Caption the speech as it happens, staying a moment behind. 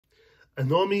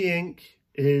Anomaly Inc.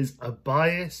 is a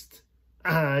biased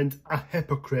and a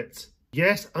hypocrite.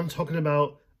 Yes, I'm talking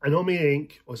about Anomaly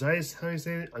Inc. Or is that how you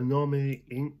say it? Anomaly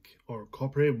Inc. or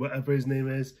Corporate, whatever his name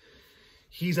is.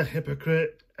 He's a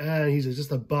hypocrite and he's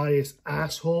just a biased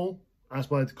asshole. That's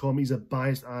what I like to call him. He's a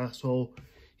biased asshole.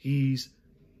 He's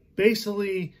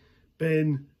basically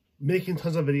been making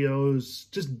tons of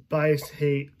videos, just biased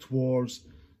hate towards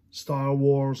Star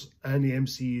Wars and the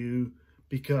MCU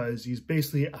because he's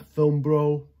basically a film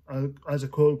bro, as a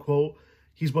quote unquote.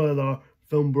 He's one of the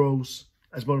film bros,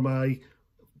 as one of my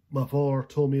follower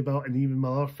told me about, and even my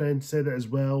other friend said it as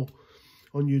well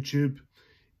on YouTube.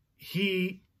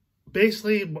 He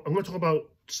basically, I'm going to talk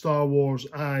about Star Wars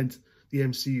and the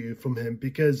MCU from him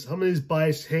because some of his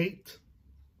biased hate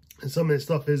and some of his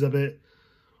stuff is a bit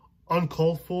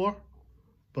uncalled for.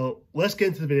 But let's get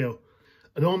into the video.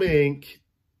 Anomaly Inc.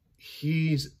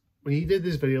 When he did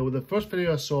this video, the first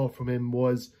video I saw from him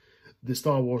was the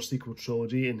Star Wars sequel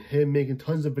trilogy and him making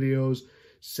tons of videos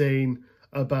saying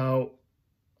about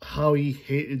how he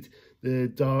hated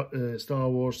the Star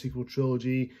Wars sequel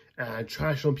trilogy and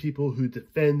trashing on people who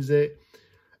defends it.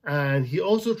 And he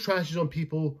also trashes on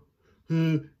people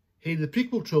who hated the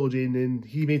prequel trilogy, and then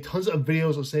he made tons of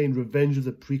videos of saying revenge of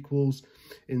the prequels.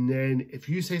 And then if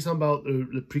you say something about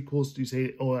the prequels, you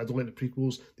say, oh, I don't like the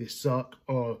prequels, they suck,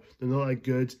 or they're not that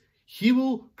good, he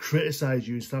will criticize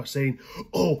you and start saying,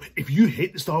 oh, if you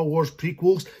hate the Star Wars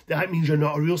prequels, that means you're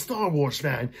not a real Star Wars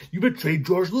fan. You betrayed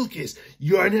George Lucas.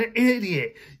 You're an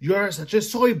idiot. You're such a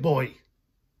soy boy.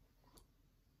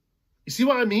 You see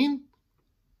what I mean?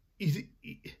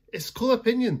 It's called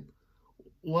opinion.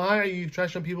 Why are you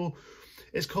trashing on people?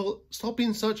 It's called, stop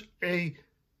being such a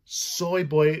soy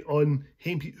boy on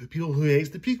hating people who hates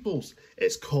the prequels.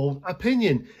 It's called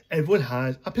opinion. Everyone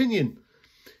has opinion.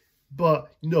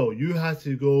 But no, you have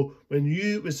to go, when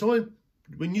you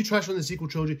trash on the sequel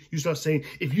trilogy, you start saying,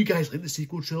 if you guys like the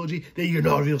sequel trilogy, then you're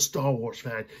not a real Star Wars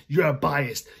fan. You're a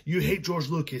biased. You hate George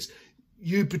Lucas.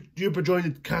 You're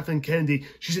bejoining Kathleen Kennedy.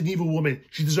 She's an evil woman.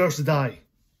 She deserves to die.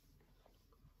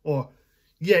 Or,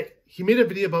 yeah, he made a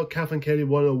video about Kathleen Kennedy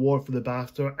won an award for the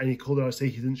BAFTA, and he called her out to say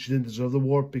she didn't deserve the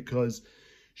award because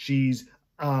she's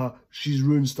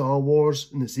ruined Star Wars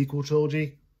in the sequel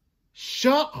trilogy.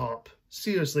 Shut up.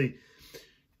 Seriously.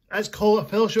 That's called a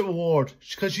fellowship award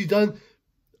because she's done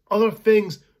other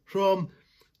things from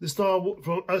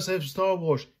outside of Star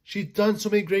Wars. She's done so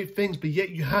many great things, but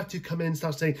yet you have to come in and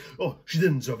start saying, oh, she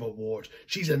didn't deserve an award.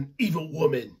 She's an evil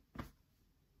woman.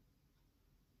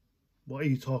 What are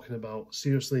you talking about?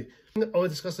 Seriously. All I want to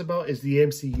discuss about is the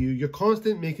MCU. You're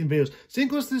constantly making videos. Same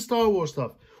goes to the Star Wars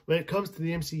stuff. When it comes to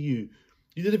the MCU,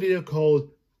 you did a video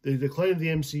called The Decline of the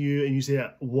MCU, and you say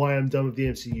why I'm done with the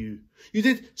MCU. You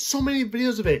did so many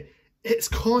videos of it. It's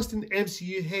constant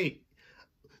MCU hate.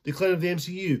 Decline of the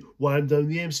MCU, why I'm done with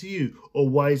the MCU. Or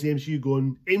why is the MCU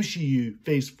going MCU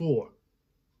Phase 4?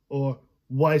 Or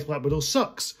why is Black Widow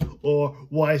sucks? Or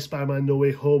why Spider-Man No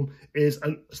Way Home is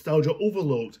a nostalgia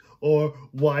overload? Or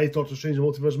why Doctor Strange and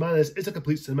Multiverse of Madness is a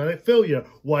complete cinematic failure?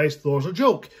 Why is Thor's a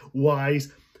joke? Why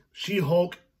is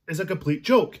She-Hulk is a complete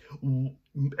joke?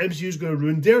 MCU is going to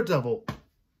ruin Daredevil.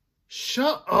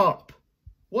 Shut up.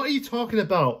 What are you talking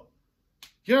about?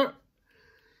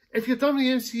 If you're done with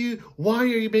the MCU, why are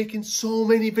you making so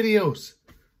many videos?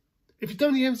 If you're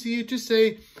done with the MCU, just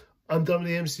say, I'm done with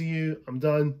the MCU, I'm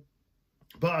done.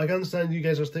 But I can understand you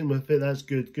guys are sticking with it, that's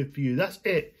good for you. That's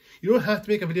it. You don't have to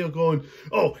make a video going,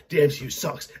 oh, the MCU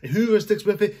sucks. And whoever sticks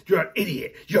with it, you're an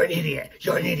idiot. You're an idiot.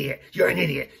 You're an idiot. You're an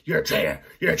idiot. You're a traitor.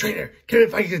 You're a traitor. Kevin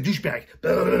Feige's a douchebag.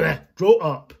 Blah, blah, blah, blah. Grow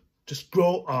up. Just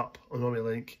grow up,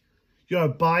 Anomaly Inc. You're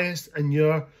biased and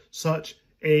you're such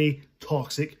a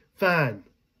toxic fan.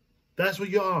 That's what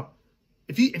you are.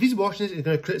 If he's watching this and he's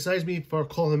going to criticize me for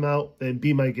calling him out, then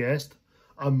be my guest.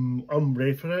 I'm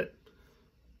ready for it.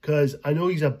 Because I know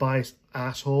he's a biased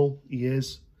asshole. He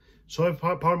is. Sorry,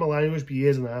 pardon my language, but he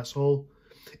is an asshole.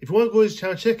 If you want to go to his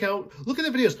channel, check out, look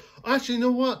at the videos. Actually, you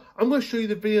know what? I'm going to show you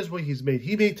the videos what he's made.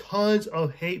 He made tons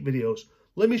of hate videos.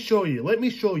 Let me show you. Let me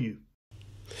show you.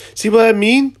 See what I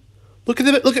mean? Look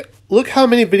how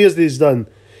many videos that he's done.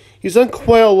 He's done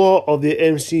quite a lot of the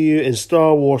MCU and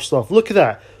Star Wars stuff. Look at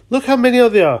that. Look how many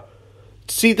of there are.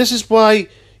 See, this is why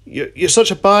you're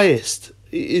such a biased.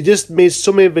 He just made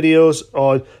so many videos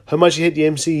on how much he hates the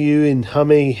MCU and how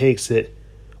many he hates it.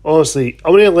 Honestly,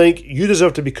 I'm going to link, you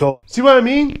deserve to be called. See what I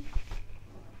mean?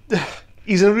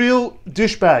 He's a real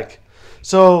douchebag.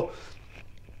 So,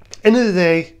 end of the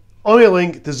day, Anomaly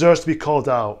Inc deserves to be called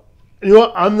out. And you know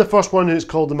what? I'm the first one who's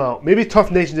called him out. Maybe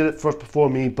Tough Nation did it first before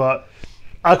me, but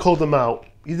I called him out.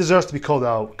 He deserves to be called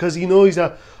out because you know he's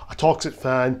a toxic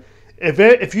fan.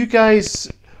 If you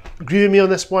guys agree with me on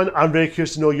this one, I'm very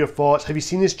curious to know your thoughts. Have you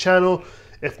seen his channel?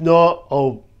 If not,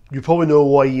 you probably know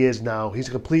what he is now. He's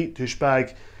a complete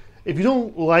douchebag. If you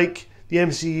don't like the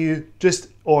MCU,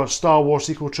 or Star Wars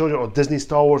sequel trilogy, or Disney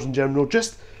Star Wars in general,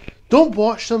 just don't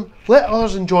watch them. Let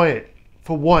others enjoy it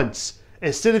for once,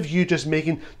 instead of you just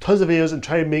making tons of videos and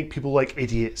trying to make people like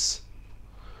idiots.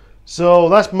 So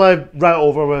that's my rant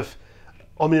over with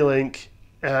Anomaly Inc.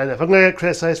 And if I'm going to get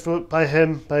criticised by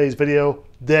his video,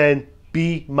 then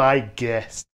be my guest.